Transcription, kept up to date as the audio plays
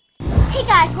Hey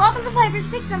guys, welcome to Piper's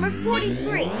Picks number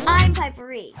 43. I'm Piper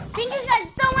Reese. Thank you guys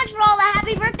so much for all the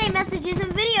happy birthday messages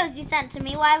and videos you sent to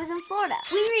me while I was in Florida.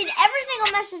 We read every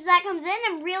single message that comes in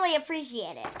and really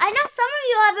appreciate it. I know some of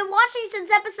you have been watching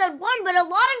since episode 1, but a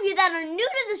lot of you that are new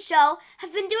to the show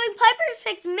have been doing Piper's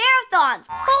Picks marathons.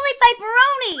 Holy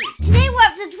Piperoni! Today we're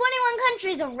up to 21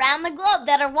 countries around the globe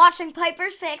that are watching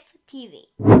Piper's Picks TV.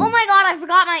 Oh my god, I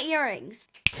forgot my earrings.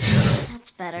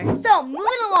 That's better. So,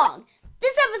 moving along.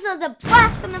 This episode's a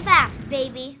blast from the past,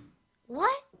 baby.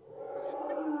 What?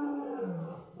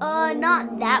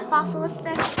 Not that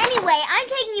fossilistic. Anyway, I'm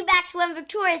taking you back to when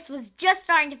Victorious was just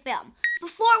starting to film,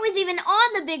 before it was even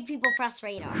on the big people press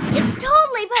radar. It's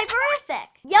totally Piperific.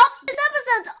 Yup, this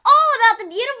episode's all about the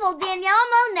beautiful Daniella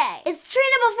Monet. It's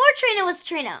Trina before Trina was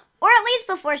Trina, or at least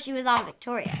before she was on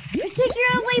Victorious.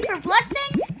 Particularly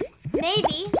perplexing?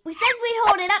 Maybe. We said we'd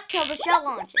hold it up till the show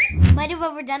launches. Might have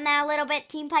overdone that a little bit,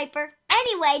 Team Piper.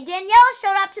 Anyway, Daniella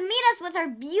showed up to meet us with her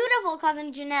beautiful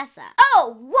cousin Janessa.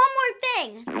 Oh, one more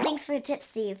thing. Thanks for the tip,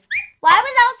 Steve. While I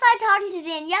was outside talking to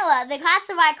Daniella, the cast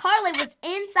of iCarly was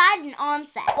inside and on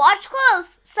set. Watch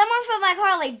close. Someone from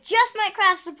iCarly just might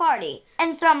crash the party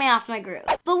and throw me off my groove.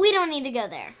 But we don't need to go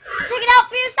there. Check it out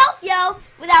for yourself, yo.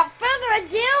 Without further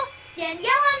ado,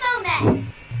 Daniella Monet.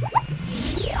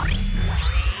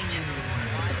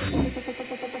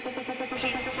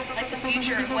 She's like the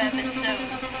future of web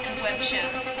episodes and web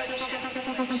shows.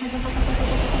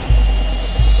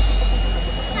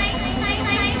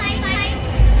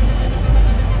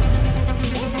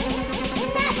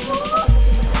 Isn't that cool?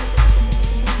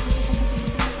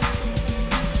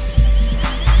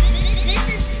 This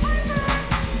is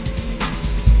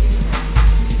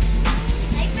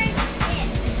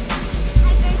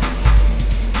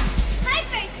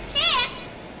Piper's Picks.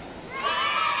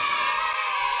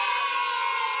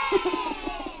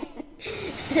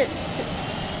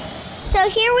 So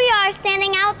here we are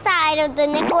standing outside of the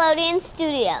Nickelodeon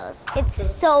studios. It's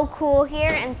so cool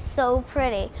here and so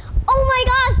pretty. Oh my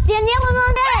gosh, Daniella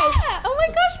Monet! Yeah. Oh my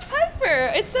gosh,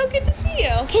 Piper, it's so good to see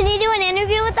you. Can you do an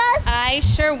interview with us? I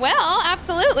sure will,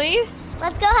 absolutely.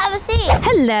 Let's go have a seat.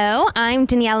 Hello, I'm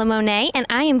Daniella Monet, and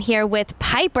I am here with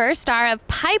Piper, star of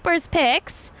Piper's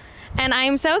Picks, and I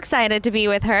am so excited to be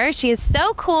with her. She is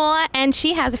so cool, and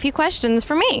she has a few questions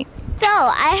for me. So,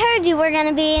 I heard you were going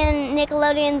to be in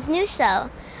Nickelodeon's new show.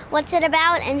 What's it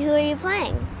about and who are you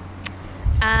playing?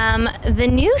 The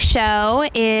new show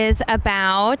is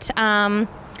about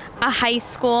a high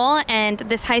school, and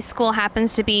this high school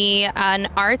happens to be an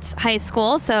arts high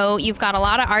school, so you've got a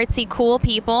lot of artsy, cool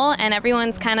people, and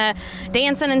everyone's kind of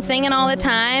dancing and singing all the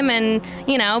time and,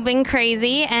 you know, being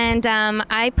crazy. And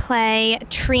I play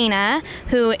Trina,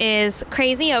 who is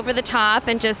crazy, over the top,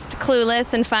 and just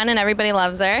clueless and fun, and everybody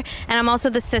loves her. And I'm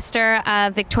also the sister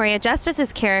of Victoria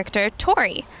Justice's character,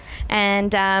 Tori.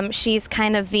 And she's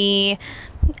kind of the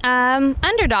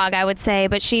underdog, I would say,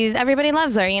 but everybody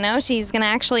loves her, you know. She's gonna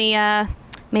actually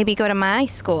maybe go to my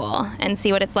school and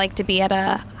see what it's like to be at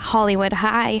a Hollywood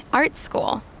high art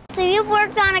school. So you've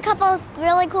worked on a couple of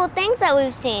really cool things that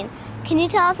we've seen. Can you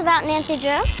tell us about Nancy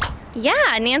Drew?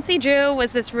 Yeah, Nancy Drew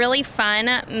was this really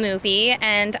fun movie,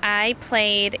 and I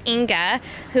played Inga,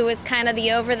 who was kind of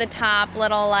the over-the-top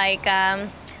little, like,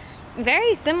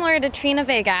 very similar to Trina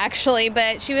Vega, actually,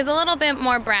 but she was a little bit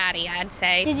more bratty, I'd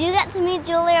say. Did you get to meet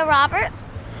Julia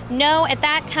Roberts? No, at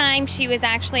that time, she was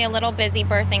actually a little busy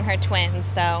birthing her twins,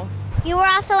 so. You were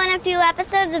also in a few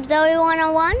episodes of Zoe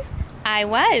 101? I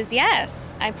was,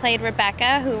 yes. I played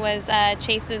Rebecca, who was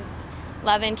Chase's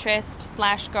love interest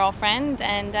 / girlfriend,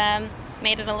 and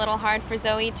made it a little hard for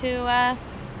Zoe to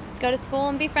go to school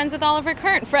and be friends with all of her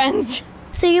current friends.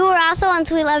 So you were also on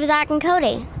Sweet Love, Zach and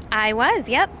Cody? I was,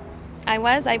 yep.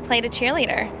 I played a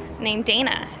cheerleader named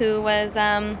Dana, who was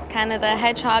kind of the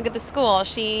hedgehog of the school.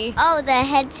 Oh, the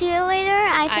head cheerleader?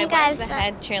 I was the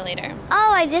head cheerleader.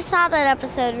 Oh, I just saw that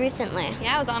episode recently.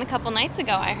 Yeah, it was on a couple nights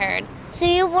ago, I heard. So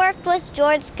you worked with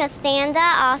George Costanza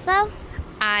also?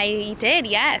 I did,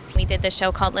 yes. We did this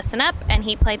show called Listen Up, and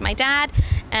he played my dad,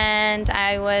 and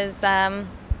I was, I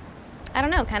don't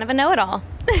know, kind of a know-it-all.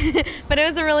 But it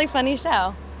was a really funny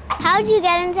show. How'd you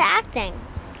get into acting?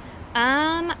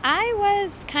 I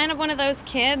was kind of one of those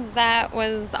kids that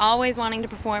was always wanting to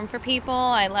perform for people.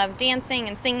 I loved dancing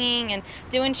and singing and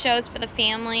doing shows for the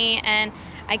family, and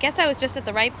I guess I was just at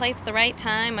the right place at the right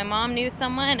time. My mom knew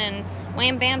someone, and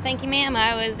wham bam, thank you ma'am,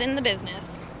 I was in the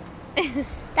business.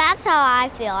 That's how I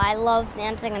feel. I love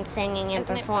dancing and singing and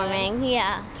performing.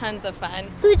 Yeah. Tons of fun.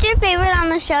 Who's your favorite on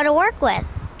the show to work with?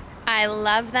 I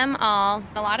love them all.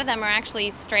 A lot of them are actually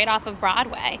straight off of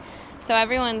Broadway. So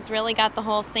everyone's really got the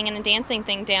whole singing and dancing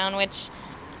thing down, which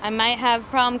I might have a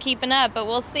problem keeping up, but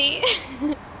we'll see.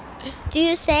 Do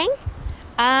you sing?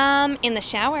 In the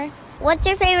shower. What's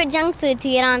your favorite junk food to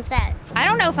get on set? I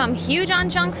don't know if I'm huge on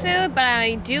junk food, but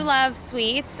I do love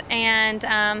sweets, and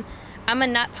I'm a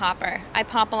nut popper. I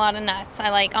pop a lot of nuts. I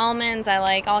like almonds, I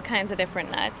like all kinds of different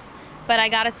nuts. But I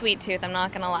got a sweet tooth, I'm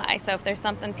not gonna lie. So if there's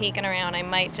something peeking around, I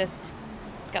might just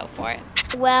go for it.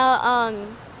 Well,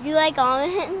 do you like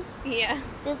almonds? Yeah.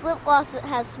 This lip gloss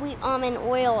has sweet almond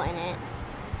oil in it.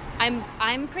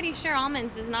 I'm pretty sure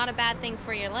almonds is not a bad thing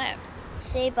for your lips.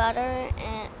 Shea butter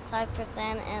and 5%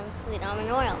 and sweet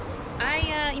almond oil.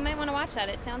 You might want to watch that.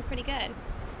 It sounds pretty good.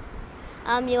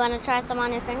 You want to try some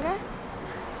on your finger?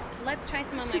 Let's try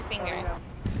some on my finger.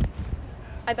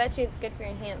 I bet you it's good for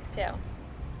your hands too.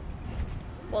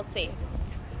 We'll see.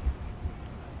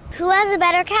 Who has a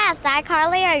better cast,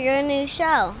 iCarly or your new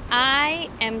show? I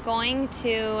am going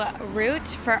to root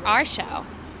for our show.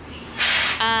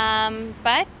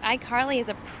 But iCarly is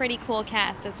a pretty cool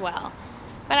cast as well.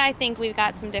 But I think we've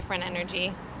got some different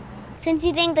energy. Since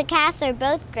you think the casts are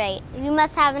both great, you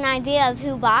must have an idea of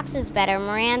who boxes better,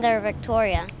 Miranda or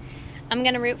Victoria. I'm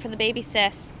gonna root for the baby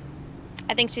sis.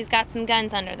 I think she's got some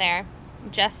guns under there.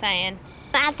 Just saying.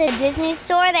 At the Disney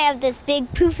store, they have this big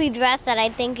poofy dress that I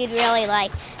think you'd really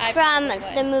like. It's from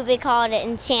the movie called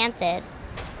Enchanted.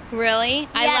 Really?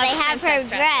 Yeah, they have her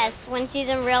dress when she's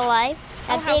in real life.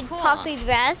 That big cool. puffy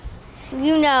dress.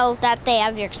 You know that they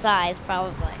have your size,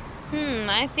 probably.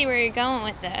 I see where you're going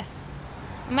with this.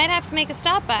 I might have to make a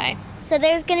stop by. So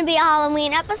there's going to be a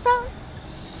Halloween episode?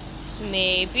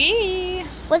 Maybe.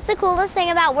 What's the coolest thing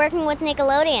about working with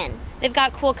Nickelodeon? They've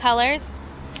got cool colors,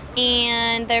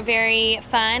 and they're very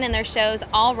fun, and their shows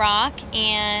all rock,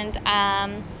 and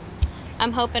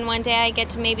I'm hoping one day I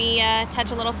get to maybe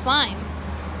touch a little slime.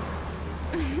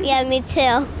 Yeah, me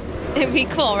too. It'd be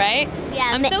cool, right?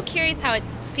 Yeah. I'm so curious how it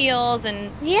feels,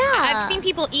 and Yeah. I've seen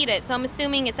people eat it, so I'm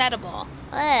assuming it's edible.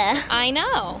 I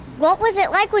know. What was it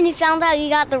like when you found out you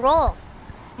got the role?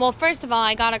 Well, first of all,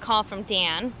 I got a call from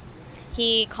Dan.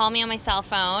 He called me on my cell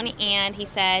phone, and he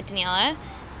said, Daniella,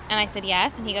 and I said,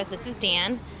 yes, and he goes, this is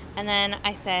Dan. And then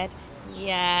I said,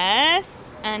 yes,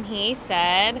 and he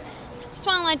said, just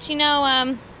want to let you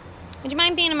know, would you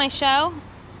mind being in my show?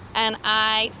 And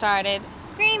I started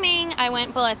screaming. I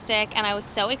went ballistic, and I was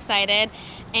so excited,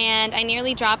 and I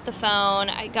nearly dropped the phone.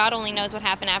 God only knows what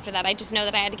happened after that. I just know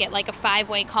that I had to get like a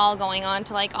 5-way call going on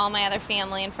to like all my other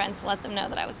family and friends to let them know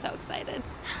that I was so excited.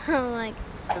 Oh my.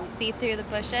 See through the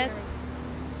bushes.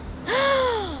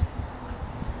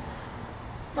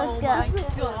 Let's go.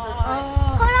 Hold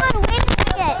on, wait a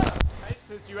second.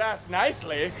 Since you asked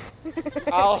nicely,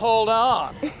 I'll hold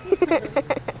on.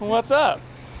 What's up?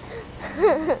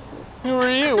 Who are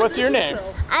you? What's your name?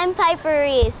 I'm Piper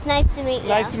Reese. Nice to meet you.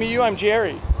 Nice to meet you. I'm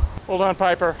Jerry. Hold on,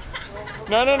 Piper.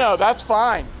 No. That's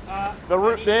fine.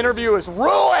 The interview is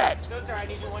ruined. So sorry, I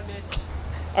need you 1 minute.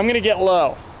 I'm gonna get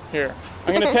low here.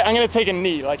 I'm gonna take a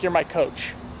knee like you're my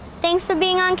coach. Thanks for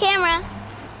being on camera.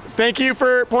 Thank you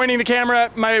for pointing the camera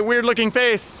at my weird-looking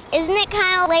face. Isn't it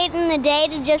kind of late in the day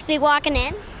to just be walking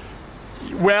in?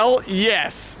 Well,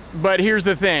 yes, but here's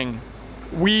the thing.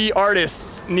 We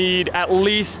artists need at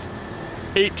least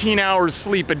 18 hours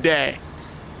sleep a day.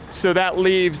 So that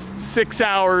leaves 6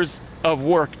 hours of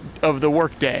the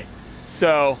work day.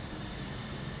 So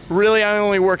really I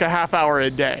only work a half hour a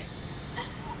day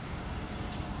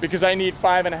because I need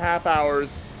 5.5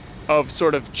 hours of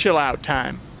sort of chill out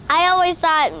time. I always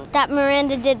thought that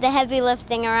Miranda did the heavy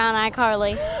lifting around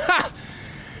iCarly.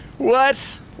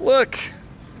 What? Look,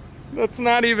 that's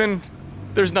not even,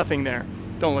 there's nothing there.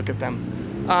 Don't look at them.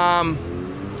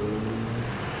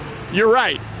 You're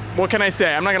right. What can I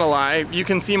say? I'm not gonna lie. You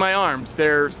can see my arms.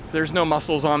 There's no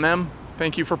muscles on them.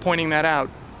 Thank you for pointing that out.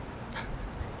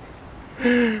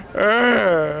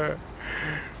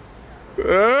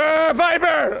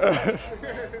 Piper!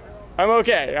 I'm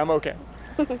okay.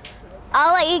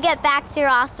 I'll let you get back to your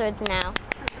Oxfords now.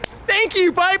 Thank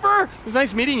you, Piper! It was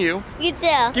nice meeting you. You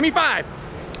too. Give me 5.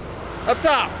 Up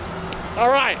top. All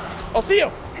right. I'll see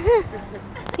you.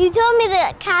 You told me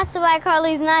the cast of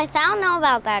iCarly's nice. I don't know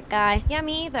about that guy. Yeah,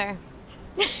 me either.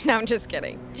 No, I'm just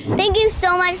kidding. Thank you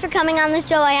so much for coming on the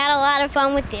show. I had a lot of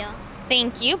fun with you.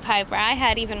 Thank you, Piper. I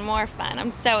had even more fun.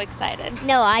 I'm so excited.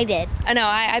 No, I did. No,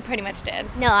 I pretty much did.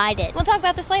 No, I did. We'll talk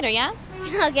about this later, yeah?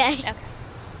 Okay.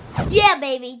 Yeah,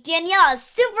 baby. Danielle is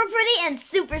super pretty and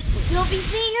super sweet. You'll be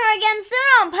seeing her again soon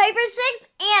on Piper's Picks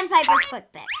and Piper's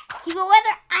PipersPicks. Keep a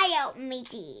weather eye out,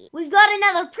 matey. We've got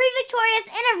another pre-Victorious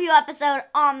interview episode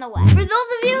on the way. For those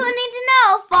of you who need to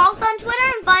know, follow us on Twitter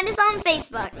and find us on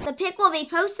Facebook. The pic will be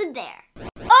posted there.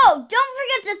 Oh, don't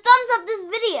forget to thumbs up this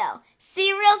video. See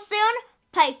you real soon.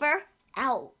 Piper,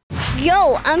 out.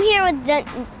 Yo, I'm here with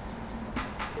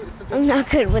I'm not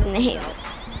good with names.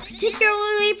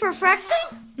 Particularly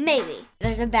perplexing? Maybe.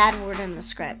 There's a bad word in the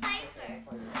script.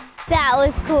 That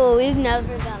was cool. We've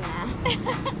never done that.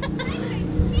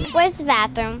 Where's the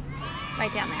bathroom?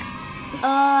 Right down there.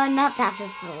 Not that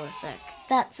facilitic.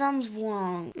 That sounds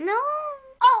wrong. No.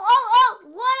 Oh,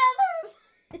 what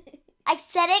other? I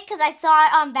said it because I saw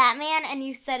it on Batman and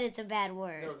you said it's a bad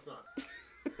word. No, it's not.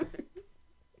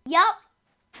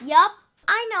 Yup.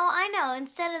 I know.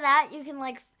 Instead of that, you can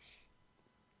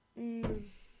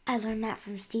I learned that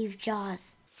from Steve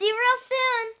Jobs. See you real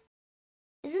soon.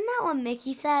 Isn't that what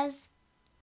Mickey says?